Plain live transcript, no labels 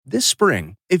This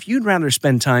spring, if you'd rather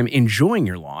spend time enjoying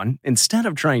your lawn instead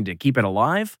of trying to keep it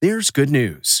alive, there's good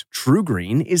news.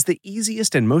 TruGreen is the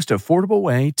easiest and most affordable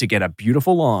way to get a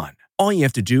beautiful lawn. All you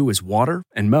have to do is water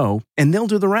and mow, and they'll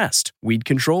do the rest. Weed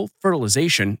control,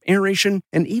 fertilization, aeration,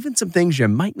 and even some things you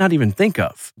might not even think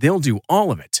of. They'll do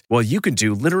all of it, while you can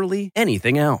do literally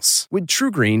anything else. With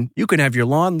TruGreen, you can have your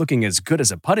lawn looking as good as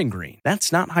a putting green.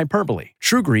 That's not hyperbole.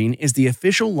 TruGreen is the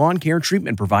official lawn care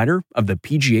treatment provider of the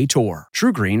PGA Tour.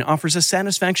 TruGreen offers a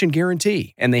satisfaction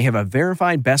guarantee, and they have a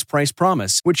verified best price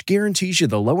promise, which guarantees you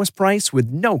the lowest price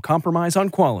with no compromise on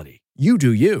quality. You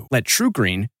do you. Let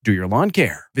TruGreen do your lawn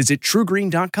care. Visit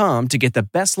TruGreen.com to get the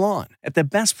best lawn at the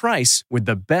best price with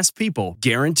the best people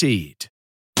guaranteed.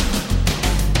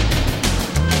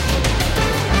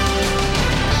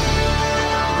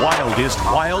 Wildest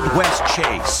Wild West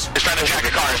chase. He's trying to jack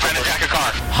a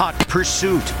car. Hot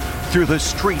pursuit through the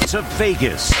streets of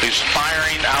Vegas. He's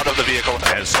firing out of the vehicle.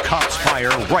 As cops fire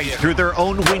right through their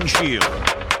own windshield.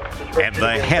 And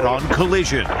the head-on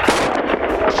collision.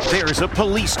 There's a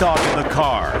police dog in the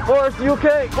car. Forrest, you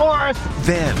okay? Forrest!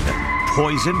 Then,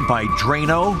 poisoned by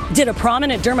Drano? Did a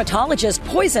prominent dermatologist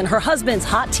poison her husband's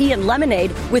hot tea and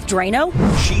lemonade with Drano?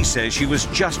 She says she was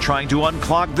just trying to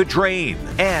unclog the drain.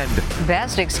 And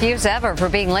best excuse ever for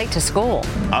being late to school.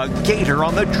 A gator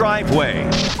on the driveway.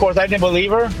 Of course, I didn't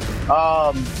believe her.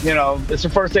 It's her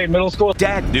first day of middle school.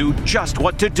 Dad knew just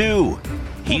what to do.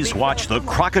 He's watched The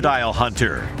Crocodile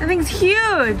Hunter. That thing's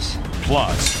huge.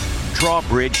 Plus,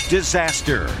 drawbridge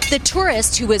disaster. The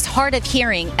tourist, who was hard of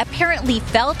hearing, apparently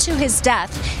fell to his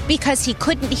death because he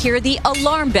couldn't hear the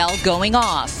alarm bell going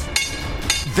off.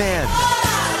 Then,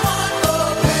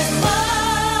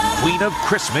 Queen of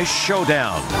Christmas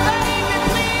Showdown.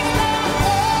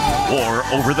 Or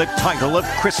over the title of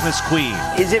Christmas Queen.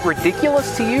 Is it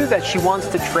ridiculous to you that she wants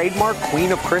to trademark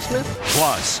Queen of Christmas?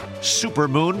 Plus,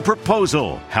 Supermoon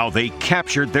Proposal, how they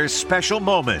captured their special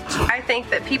moment. I think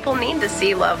that people need to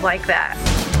see love like that.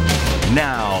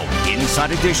 Now,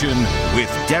 Inside Edition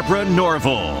with Deborah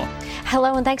Norville.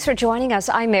 Hello and thanks for joining us.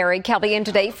 I'm Mary Kelby in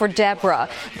today for Deborah.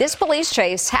 This police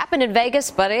chase happened in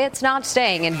Vegas, but it's not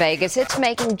staying in Vegas. It's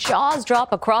making jaws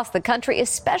drop across the country,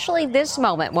 especially this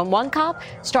moment when one cop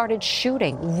started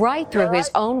shooting right through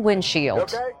his own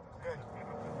windshield.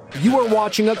 You are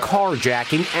watching a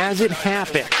carjacking as it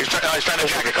happened. He's trying to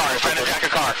jack a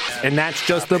car. And that's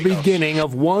just the beginning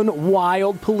of one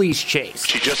wild police chase.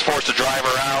 She just forced the driver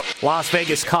out. Las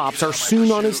Vegas cops are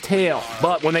soon on his tail,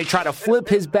 but when they try to flip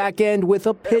his back end with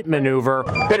a pit maneuver...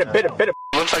 Bit it.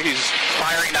 Looks like he's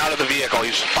firing out of the vehicle.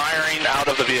 He's firing out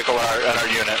of the vehicle at our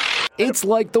unit. It's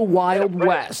like the Wild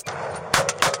West.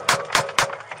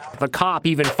 The cop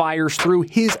even fires through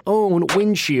his own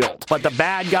windshield. But the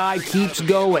bad guy keeps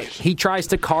going. He tries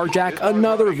to carjack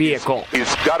another vehicle.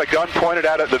 He's got a gun pointed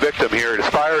out at the victim here. It is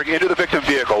firing into the victim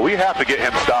vehicle. We have to get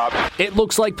him stopped. It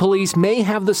looks like police may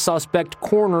have the suspect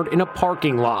cornered in a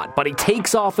parking lot, but he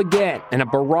takes off again, and a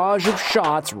barrage of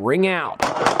shots ring out.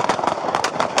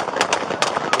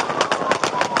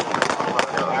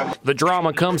 The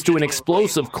drama comes to an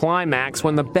explosive climax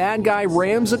when the bad guy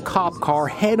rams a cop car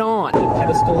head-on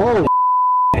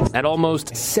at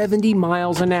almost 70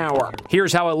 miles an hour.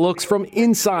 Here's how it looks from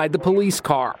inside the police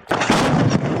car.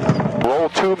 Roll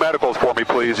 2 medicals for me,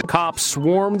 please. Cops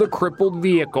swarm the crippled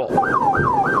vehicle.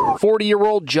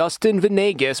 40-year-old Justin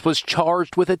Venegas was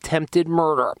charged with attempted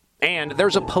murder. And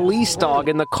there's a police dog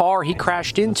in the car he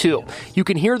crashed into. You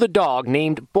can hear the dog,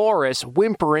 named Boris,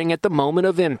 whimpering at the moment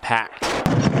of impact.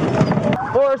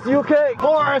 Forrest, you okay?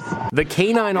 Forrest! The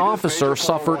canine officer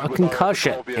suffered a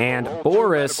concussion, and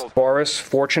Boris,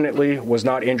 fortunately, was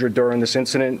not injured during this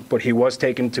incident, but he was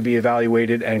taken to be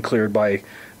evaluated and cleared by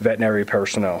veterinary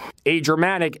personnel. A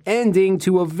dramatic ending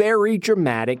to a very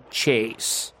dramatic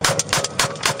chase.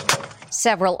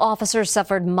 Several officers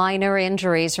suffered minor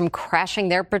injuries from crashing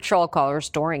their patrol cars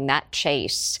during that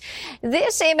chase.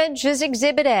 This image is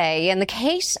Exhibit A in the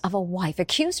case of a wife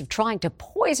accused of trying to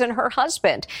poison her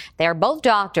husband. They are both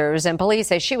doctors, and police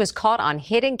say she was caught on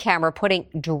hidden camera putting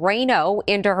Drano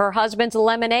into her husband's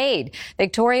lemonade.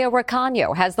 Victoria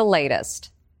Racano has the latest.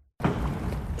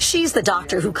 She's the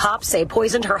doctor who cops say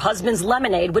poisoned her husband's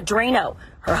lemonade with Drano.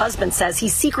 Her husband says he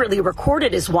secretly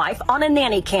recorded his wife on a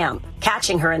nanny cam,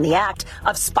 catching her in the act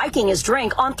of spiking his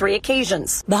drink on 3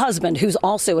 occasions. The husband, who's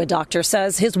also a doctor,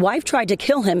 says his wife tried to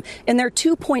kill him in their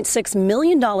 $2.6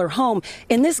 million home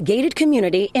in this gated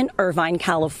community in Irvine,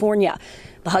 California.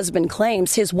 The husband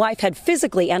claims his wife had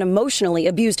physically and emotionally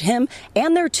abused him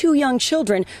and their 2 young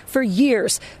children for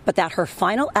years, but that her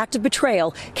final act of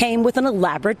betrayal came with an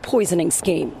elaborate poisoning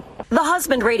scheme. The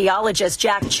husband radiologist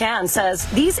Jack Chan says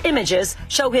these images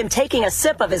show him taking a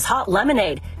sip of his hot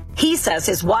lemonade. He says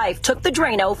his wife took the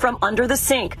Drano from under the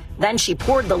sink. Then she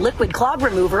poured the liquid clog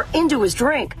remover into his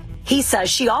drink. He says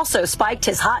she also spiked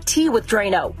his hot tea with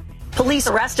Drano. Police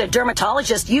arrested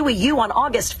dermatologist Yui Yu on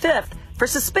August 5th for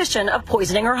suspicion of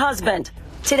poisoning her husband.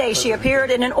 Today, she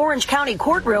appeared in an Orange County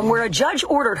courtroom where a judge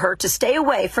ordered her to stay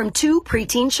away from 2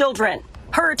 preteen children.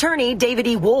 Her attorney, David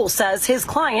E. Wool, says his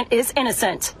client is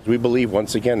innocent. We believe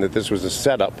once again that this was a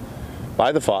setup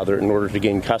by the father in order to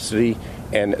gain custody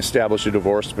and establish a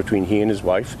divorce between he and his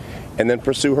wife and then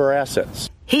pursue her assets.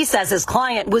 He says his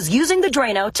client was using the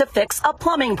Drano to fix a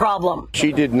plumbing problem.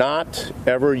 She did not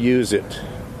ever use it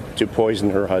to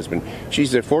poison her husband.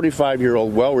 She's a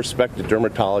 45-year-old, well-respected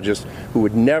dermatologist who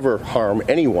would never harm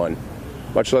anyone,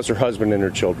 much less her husband and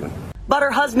her children. But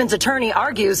her husband's attorney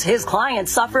argues his client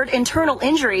suffered internal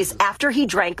injuries after he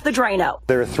drank the Drano.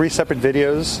 There are 3 separate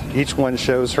videos. Each one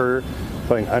shows her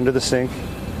going under the sink,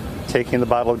 taking the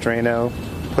bottle of Drano,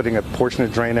 putting a portion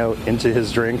of Drano into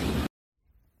his drink.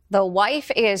 The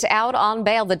wife is out on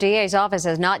bail. The DA's office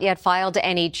has not yet filed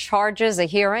any charges. A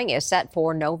hearing is set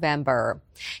for November.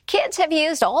 Kids have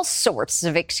used all sorts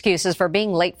of excuses for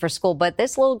being late for school, but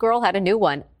this little girl had a new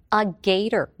one. A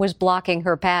gator was blocking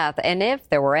her path, and if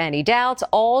there were any doubts,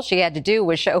 all she had to do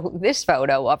was show this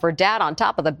photo of her dad on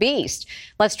top of the beast.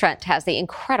 Les Trent has the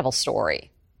incredible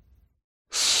story.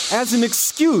 As an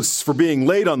excuse for being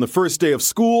late on the first day of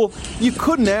school, you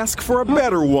couldn't ask for a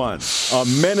better one. A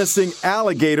menacing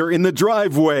alligator in the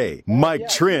driveway. Mike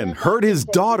Trin heard his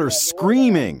daughter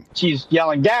screaming. She's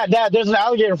yelling, Dad, there's an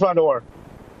alligator in front door.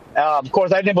 Of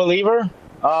course, I didn't believe her.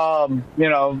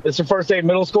 It's her first day of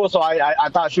middle school, so I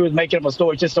thought she was making up a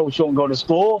story just so she won't go to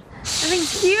school. I think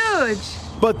it's huge.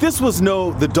 But this was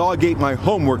no "the dog ate my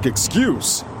homework"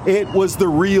 excuse. It was the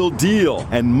real deal,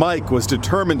 and Mike was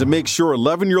determined to make sure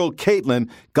 11-year-old Caitlin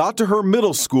got to her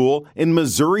middle school in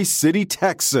Missouri City,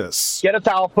 Texas. Get a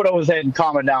towel, put it over his head, and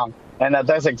calm it down. And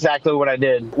that's exactly what I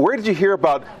did. Where did you hear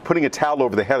about putting a towel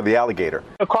over the head of the alligator?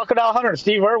 A crocodile hunter,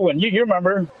 Steve Irwin. You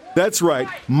remember. That's right.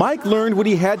 Mike learned what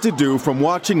he had to do from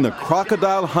watching the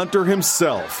crocodile hunter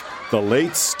himself, the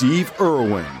late Steve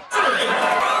Irwin.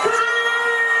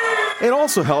 It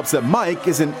also helps that Mike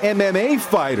is an MMA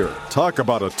fighter. Talk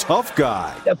about a tough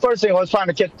guy. The first thing I was trying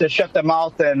to get to shut their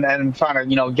mouth and trying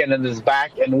to, get in his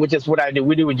back, and which is what I do.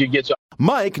 We do what you get.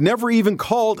 Mike never even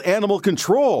called animal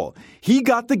control. He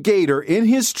got the gator in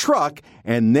his truck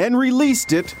and then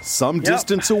released it some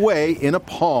distance away in a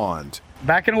pond.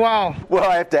 Back in a while. Well,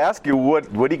 I have to ask you, what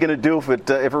are you going to do if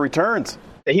it returns?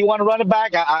 He want to run it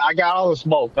back. I got all the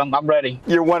smoke. I'm ready.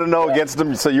 You want to know against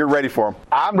him, so you're ready for him.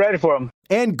 I'm ready for him.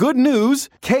 And good news,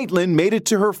 Caitlin made it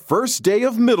to her first day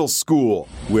of middle school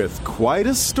with quite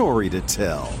a story to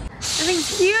tell. I think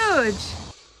it's huge.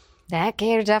 That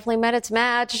gator definitely met its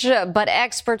match, but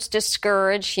experts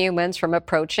discourage humans from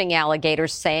approaching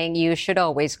alligators, saying you should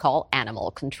always call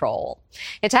animal control.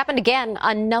 It's happened again,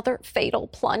 another fatal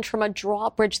plunge from a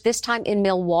drawbridge, this time in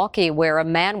Milwaukee, where a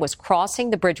man was crossing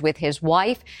the bridge with his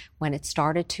wife when it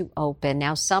started to open.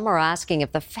 Now, some are asking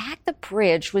if the fact the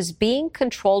bridge was being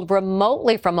controlled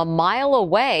remotely from a mile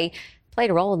away played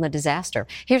a role in the disaster.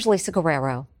 Here's Lisa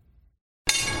Guerrero.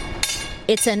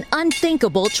 It's an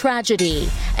unthinkable tragedy.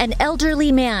 An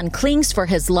elderly man clings for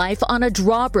his life on a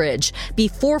drawbridge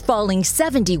before falling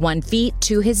 71 feet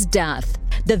to his death.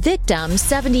 The victim,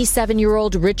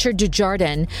 77-year-old Richard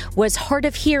Dujardin, was hard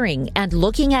of hearing and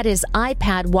looking at his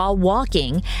iPad while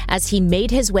walking as he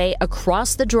made his way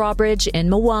across the drawbridge in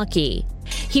Milwaukee.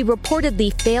 He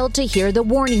reportedly failed to hear the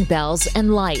warning bells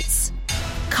and lights.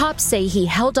 Cops say he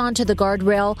held onto the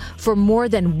guardrail for more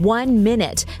than 1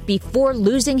 minute before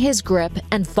losing his grip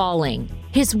and falling.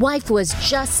 His wife was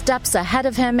just steps ahead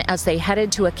of him as they headed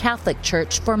to a Catholic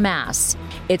church for Mass.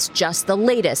 It's just the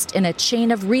latest in a chain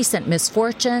of recent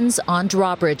misfortunes on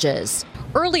drawbridges.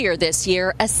 Earlier this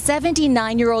year, a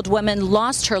 79-year-old woman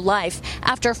lost her life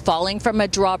after falling from a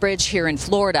drawbridge here in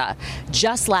Florida.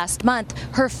 Just last month,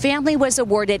 her family was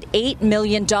awarded $8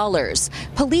 million.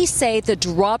 Police say the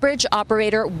drawbridge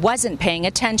operator wasn't paying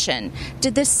attention.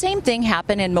 Did the same thing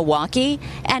happen in Milwaukee?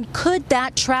 And could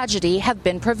that tragedy have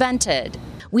been prevented?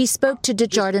 We spoke to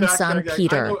Dujardin's son,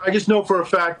 Peter. I just know for a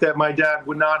fact that my dad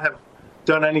would not have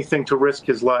done anything to risk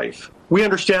his life. We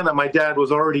understand that my dad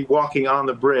was already walking on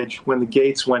the bridge when the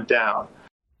gates went down.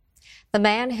 The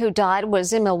man who died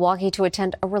was in Milwaukee to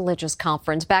attend a religious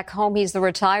conference. Back home, he's the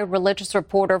retired religious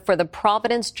reporter for the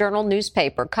Providence Journal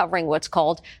newspaper, covering what's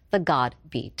called the God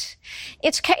Beat.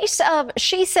 It's a case of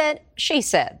she said, she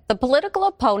said. The political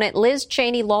opponent Liz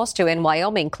Cheney lost to in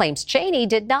Wyoming claims Cheney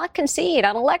did not concede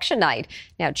on election night.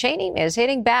 Now, Cheney is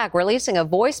hitting back, releasing a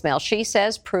voicemail she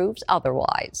says proves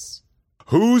otherwise.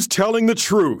 Who's telling the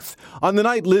truth? On the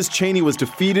night Liz Cheney was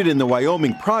defeated in the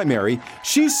Wyoming primary,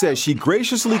 she says she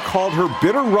graciously called her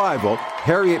bitter rival,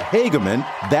 Harriet Hageman,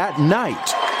 that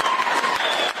night.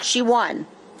 She won.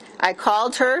 I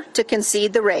called her to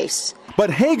concede the race. But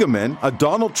Hageman, a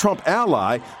Donald Trump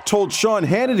ally, told Sean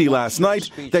Hannity last night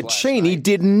that Cheney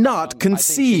did not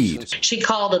concede. She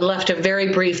called and left a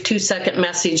very brief 2-second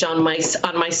message on my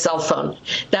cell phone.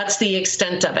 That's the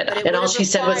extent of it. And all she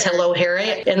said was, "Hello,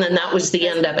 Harriet," and then that was the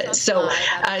end of it. So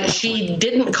she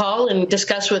didn't call and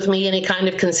discuss with me any kind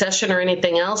of concession or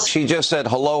anything else. She just said,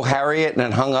 "Hello, Harriet," and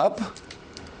then hung up?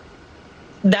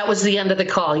 That was the end of the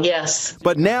call, yes.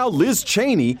 But now Liz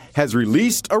Cheney has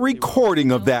released a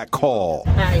recording of that call.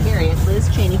 Hi, Harriet. Liz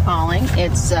Cheney calling.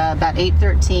 It's about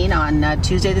 8:13 on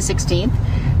Tuesday the 16th.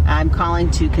 I'm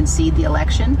calling to concede the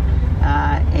election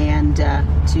and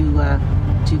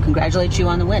to congratulate you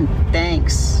on the win.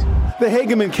 Thanks. The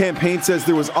Hageman campaign says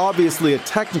there was obviously a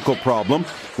technical problem,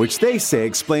 which they say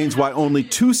explains why only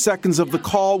 2 seconds of the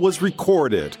call was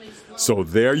recorded. So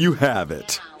there you have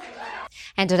it.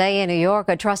 And today in New York,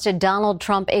 a trusted Donald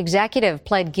Trump executive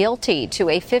pled guilty to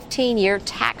a 15-year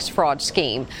tax fraud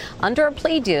scheme. Under a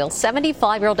plea deal,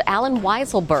 75-year-old Alan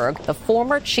Weisselberg, the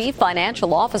former chief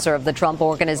financial officer of the Trump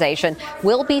Organization,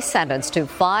 will be sentenced to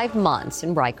 5 months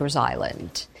in Rikers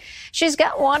Island. She's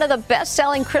got one of the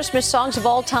best-selling Christmas songs of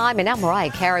all time, and now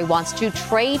Mariah Carey wants to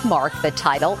trademark the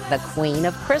title, the Queen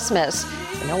of Christmas.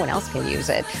 No one else can use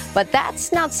it. But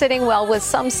that's not sitting well with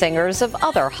some singers of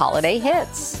other holiday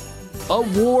hits. A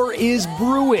war is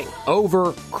brewing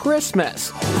over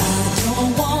Christmas.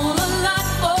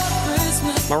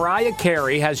 Mariah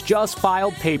Carey has just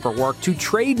filed paperwork to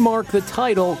trademark the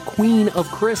title Queen of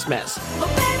Christmas.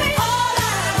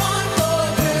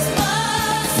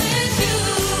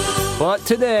 But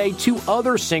today, 2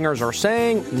 other singers are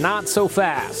saying not so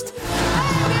fast.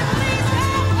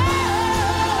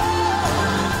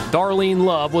 Darlene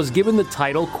Love was given the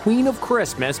title Queen of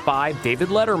Christmas by David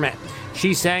Letterman.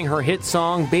 She sang her hit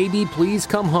song, Baby Please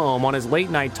Come Home, on his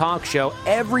late-night talk show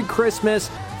every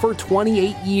Christmas for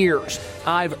 28 years.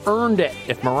 I've earned it.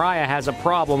 If Mariah has a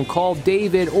problem, call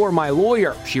David or my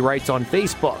lawyer, she writes on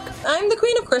Facebook. I'm the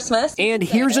Queen of Christmas. And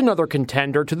here's another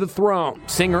contender to the throne,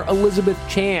 singer Elizabeth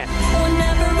Chan.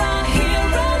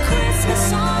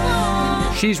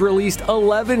 She's released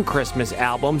 11 Christmas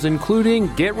albums,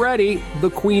 including, get ready,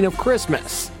 The Queen of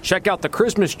Christmas. Check out the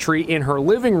Christmas tree in her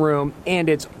living room, and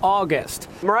it's August.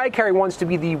 Mariah Carey wants to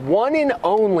be the one and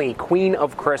only Queen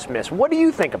of Christmas. What do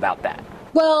you think about that?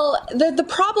 Well, the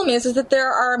problem is that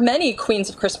there are many Queens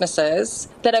of Christmases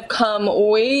that have come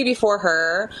way before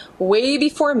her, way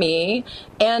before me,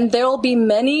 and there will be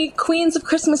many Queens of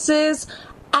Christmases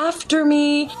after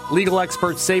me. Legal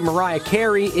experts say Mariah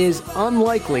Carey is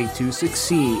unlikely to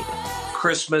succeed.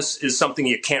 Christmas is something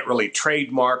you can't really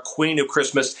trademark. Queen of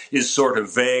Christmas is sort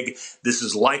of vague. This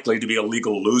is likely to be a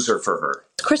legal loser for her.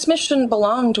 Christmas shouldn't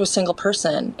belong to a single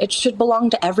person. It should belong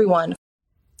to everyone.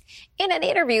 In an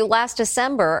interview last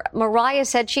December, Mariah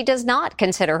said she does not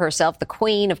consider herself the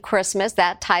Queen of Christmas.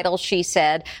 That title, she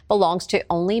said, belongs to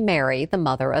only Mary, the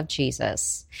mother of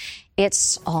Jesus.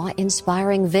 It's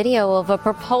awe-inspiring video of a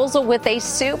proposal with a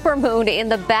supermoon in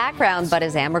the background. But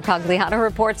as Amber Cogliano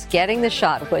reports, getting the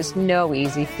shot was no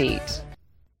easy feat.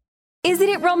 Isn't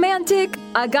it romantic?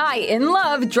 A guy in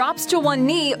love drops to one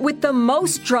knee with the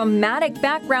most dramatic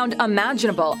background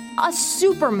imaginable, a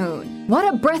supermoon. What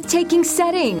a breathtaking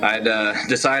setting. I'd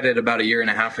decided about a year and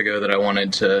a half ago that I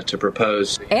wanted to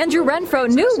propose. Andrew Renfro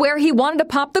knew where he wanted to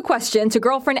pop the question to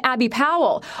girlfriend Abby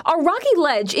Powell, a rocky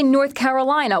ledge in North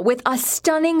Carolina with a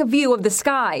stunning view of the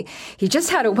sky. He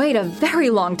just had to wait a very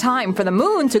long time for the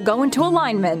moon to go into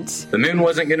alignment. The moon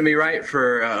wasn't going to be right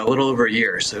for a little over a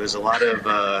year, so it was a lot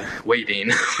of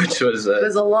waiting, which was... It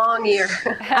was a long year.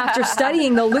 After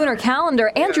studying the lunar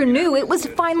calendar, Andrew knew it was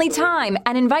finally time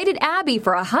and invited Abby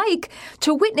for a hike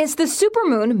to witness the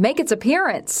supermoon make its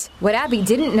appearance. What Abby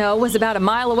didn't know was about a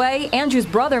mile away, Andrew's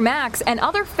brother Max and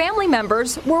other family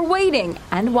members were waiting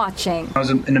and watching. It was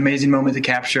an amazing moment to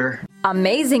capture.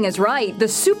 Amazing is right. The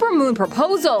supermoon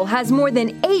proposal has more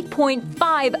than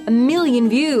 8.5 million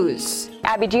views.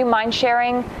 Abby, do you mind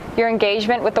sharing your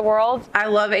engagement with the world? I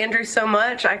love Andrew so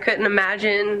much. I couldn't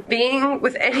imagine being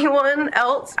with anyone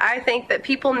else. I think that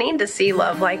people need to see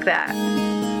love like that.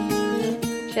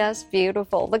 Just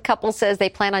beautiful. The couple says they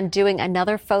plan on doing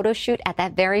another photo shoot at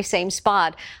that very same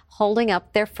spot, holding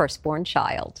up their firstborn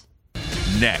child.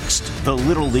 Next, the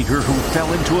Little Leaguer who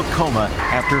fell into a coma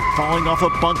after falling off a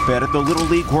bunk bed at the Little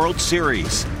League World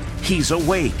Series. He's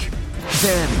awake.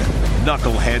 Then,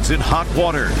 knuckleheads in hot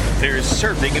water. There's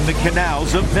surfing in the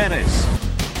canals of Venice.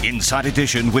 Inside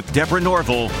Edition with Deborah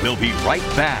Norville. We'll be right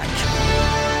back.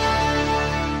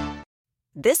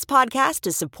 This podcast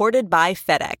is supported by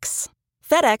FedEx.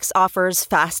 FedEx offers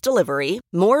fast delivery,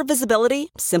 more visibility,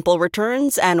 simple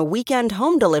returns, and weekend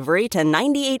home delivery to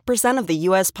 98% of the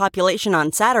U.S. population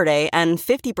on Saturday and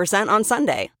 50% on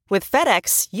Sunday. With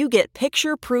FedEx, you get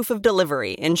picture proof of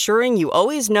delivery, ensuring you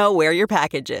always know where your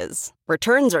package is.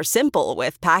 Returns are simple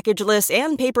with packageless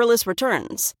and paperless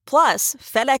returns. Plus,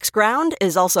 FedEx Ground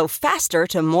is also faster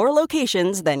to more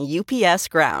locations than UPS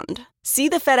Ground. See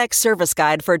the FedEx service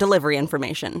guide for delivery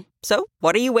information. So,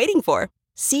 what are you waiting for?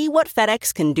 See what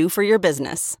FedEx can do for your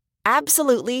business.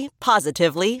 Absolutely,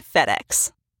 positively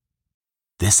FedEx.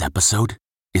 This episode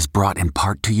is brought in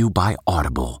part to you by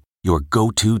Audible, your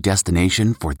go-to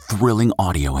destination for thrilling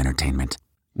audio entertainment.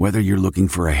 Whether you're looking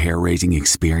for a hair-raising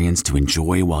experience to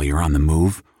enjoy while you're on the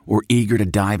move or eager to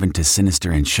dive into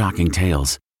sinister and shocking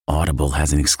tales, Audible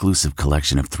has an exclusive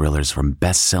collection of thrillers from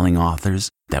best-selling authors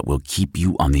that will keep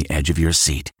you on the edge of your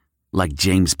seat. Like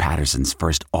James Patterson's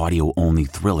first audio-only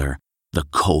thriller, The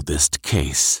Coldest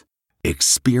Case.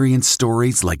 Experience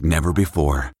stories like never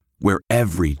before, where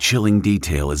every chilling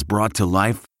detail is brought to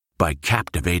life by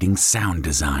captivating sound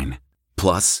design.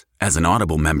 Plus, as an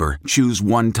Audible member, choose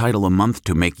one title a month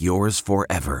to make yours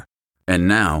forever. And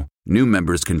now, new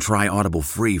members can try Audible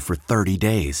free for 30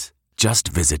 days. Just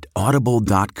visit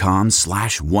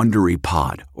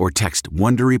audible.com/WonderyPod or text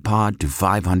WonderyPod to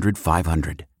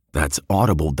 500-500. That's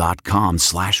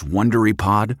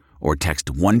audible.com/WonderyPod or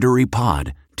text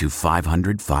WonderyPod to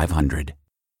 500-500.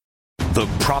 The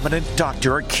prominent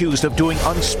doctor accused of doing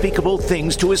unspeakable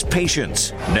things to his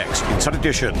patients. Next, Inside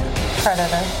Edition.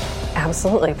 Predator.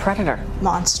 Absolutely, predator.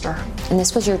 Monster. And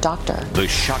this was your doctor. The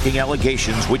shocking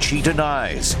allegations which he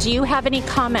denies. Do you have any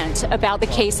comment about the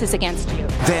cases against you?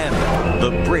 Then,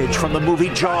 the bridge from the movie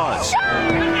Jaws.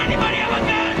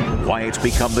 Why it's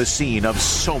become the scene of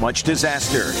so much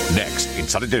disaster. Next,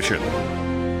 Inside Edition.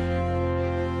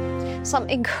 Some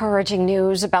encouraging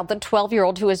news about the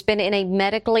 12-year-old who has been in a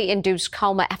medically induced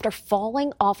coma after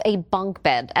falling off a bunk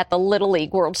bed at the Little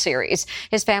League World Series.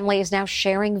 His family is now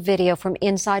sharing video from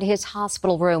inside his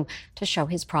hospital room to show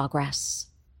his progress.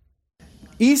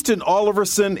 Easton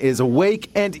Oliverson is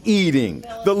awake and eating.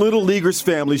 The Little Leaguers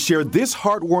family shared this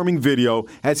heartwarming video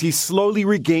as he slowly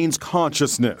regains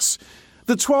consciousness.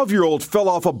 The 12-year-old fell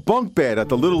off a bunk bed at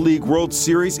the Little League World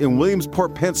Series in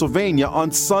Williamsport, Pennsylvania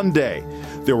on Sunday.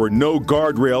 There were no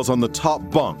guardrails on the top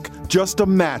bunk, just a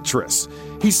mattress.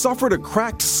 He suffered a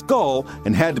cracked skull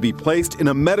and had to be placed in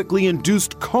a medically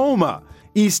induced coma.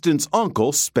 Easton's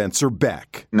uncle, Spencer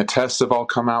Beck. And the tests have all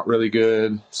come out really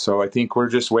good, so I think we're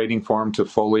just waiting for him to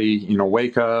fully,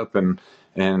 wake up and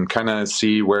kind of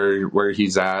see where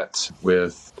he's at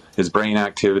with his brain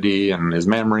activity and his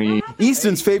memory.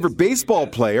 Easton's favorite baseball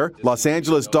player, Los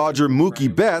Angeles Dodger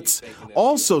Mookie Betts,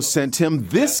 also sent him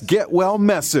this get well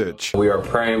message. We are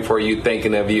praying for you,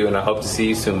 thinking of you, and I hope to see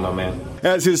you soon, my man.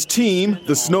 As his team,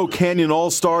 the Snow Canyon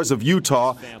All-Stars of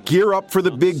Utah, gear up for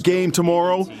the big game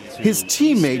tomorrow, his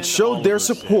teammates showed their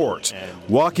support,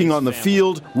 walking on the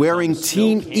field wearing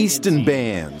Team Easton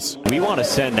bands. We want to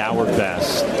send our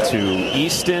best to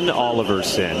Easton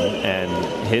Oliverson and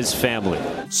his family.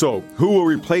 So, who will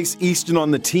replace Easton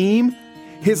on the team?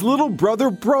 His little brother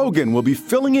Brogan will be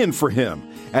filling in for him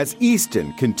as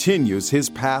Easton continues his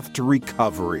path to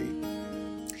recovery.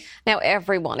 Now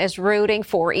everyone is rooting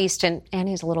for Easton and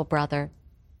his little brother.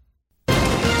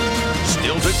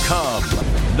 Still to come,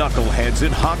 knuckleheads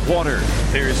in hot water.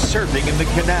 There's surfing in the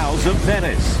canals of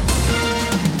Venice.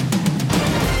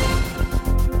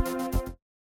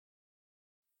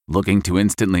 Looking to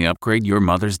instantly upgrade your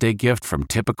Mother's Day gift from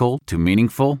typical to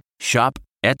meaningful? Shop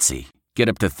Etsy. Get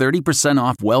up to 30%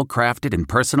 off well-crafted and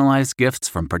personalized gifts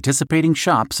from participating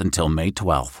shops until May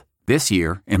 12th. This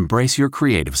year, embrace your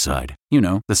creative side.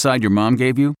 The side your mom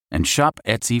gave you. And shop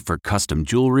Etsy for custom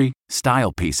jewelry,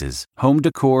 style pieces, home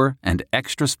decor, and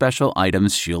extra special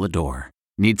items she'll adore.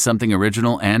 Need something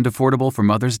original and affordable for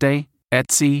Mother's Day?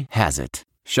 Etsy has it.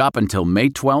 Shop until May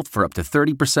 12th for up to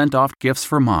 30% off gifts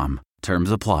for mom.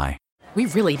 Terms apply. We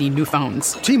really need new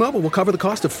phones. T-Mobile will cover the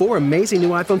cost of 4 amazing new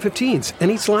iPhone 15s, and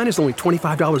each line is only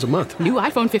 $25 a month. New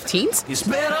iPhone 15s? It's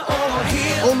better over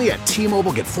here. Only at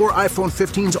T-Mobile, get 4 iPhone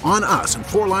 15s on us and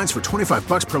 4 lines for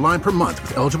 $25 per line per month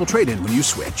with eligible trade-in when you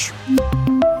switch.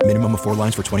 Minimum of 4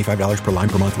 lines for $25 per line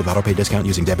per month with autopay discount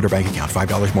using debit or bank account.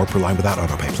 $5 more per line without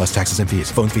autopay, plus taxes and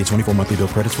fees. Phone fee at 24 monthly bill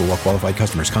credits for well-qualified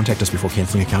customers. Contact us before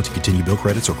canceling account to continue bill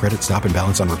credits or credit stop and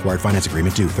balance on required finance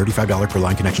agreement due. $35 per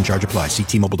line connection charge applies. See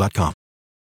T-Mobile.com.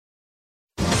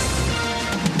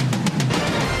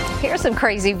 Here's some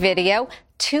crazy video.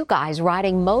 2 guys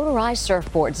riding motorized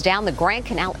surfboards down the Grand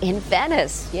Canal in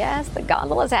Venice. Yes, the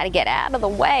gondolas had to get out of the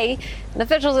way. And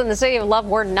officials in the city of Love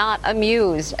were not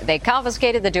amused. They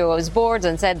confiscated the duo's boards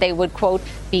and said they would, quote,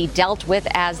 be dealt with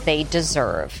as they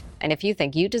deserve. And if you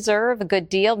think you deserve a good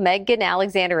deal, Megan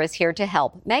Alexander is here to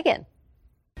help. Megan.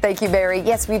 Thank you, Barry.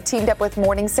 Yes, we've teamed up with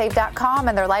MorningSave.com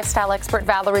and their lifestyle expert,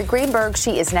 Valerie Greenberg.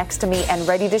 She is next to me and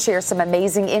ready to share some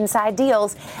amazing inside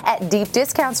deals at deep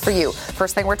discounts for you.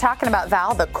 First thing we're talking about,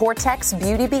 Val, the Cortex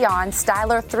Beauty Beyond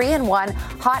Styler 3-in-1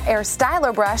 Hot Air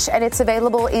Styler Brush, and it's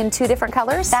available in 2 different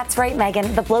colors. That's right,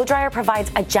 Megan. The blow dryer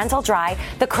provides a gentle dry,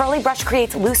 the curly brush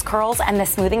creates loose curls, and the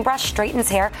smoothing brush straightens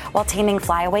hair while taming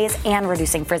flyaways and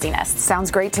reducing frizziness. Sounds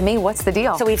great to me. What's the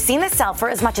deal? So we've seen this sell for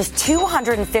as much as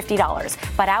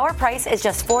 $250, but our price is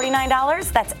just $49.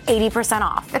 That's 80%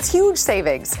 off. That's huge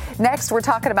savings. Next, we're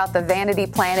talking about the Vanity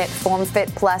Planet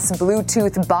FormFit Plus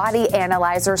Bluetooth Body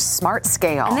Analyzer Smart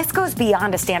Scale. And this goes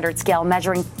beyond a standard scale,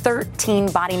 measuring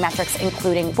 13 body metrics,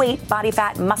 including weight, body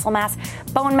fat, muscle mass,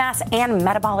 bone mass, and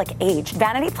metabolic age.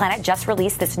 Vanity Planet just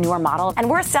released this newer model, and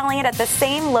we're selling it at the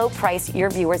same low price your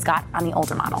viewers got on the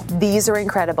older model. These are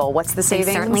incredible. What's the savings?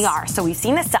 They certainly are. So we've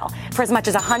seen this sell for as much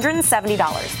as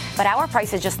 $170, but our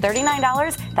price is just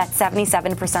 $39. That's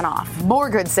 77% off. More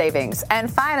good savings.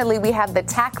 And finally, we have the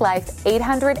TacLife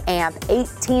 800 amp,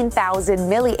 18,000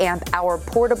 milliamp hour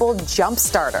portable jump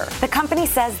starter. The company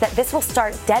says that this will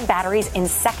start dead batteries in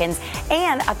seconds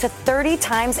and up to 30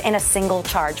 times in a single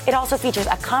charge. It also features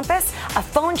a compass, a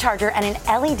phone charger, and an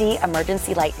LED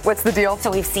emergency light. What's the deal?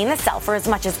 So we've seen this sell for as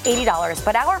much as $80,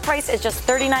 but our price is just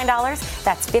 $39.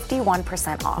 That's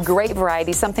 51% off. Great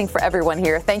variety, something for everyone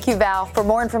here. Thank you, Val. For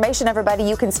more information, everybody,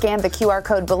 you can scan the QR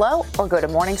code below or go to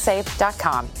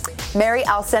morningsave.com. Mary,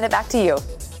 I'll send it back to you.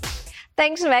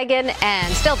 Thanks, Megan.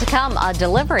 And still to come, a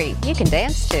delivery you can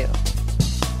dance to.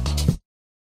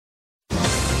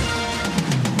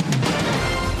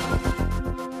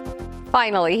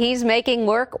 Finally, he's making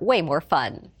work way more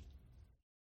fun.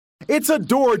 It's a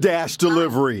DoorDash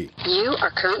delivery. You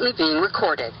are currently being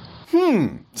recorded.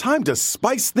 Time to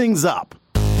spice things up.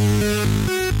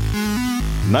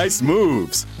 Nice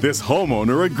moves. This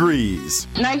homeowner agrees.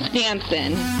 Nice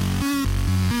dancing.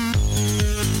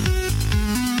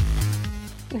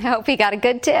 I hope you got a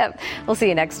good tip. We'll see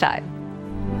you next time.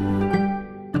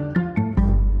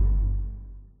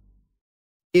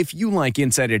 If you like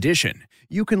Inside Edition,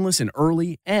 you can listen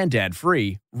early and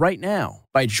ad-free right now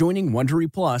by joining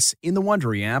Wondery Plus in the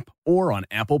Wondery app or on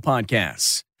Apple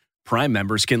Podcasts. Prime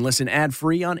members can listen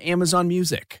ad-free on Amazon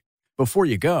Music. Before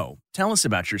you go, tell us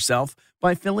about yourself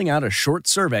by filling out a short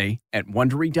survey at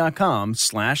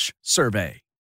Wondery.com/survey.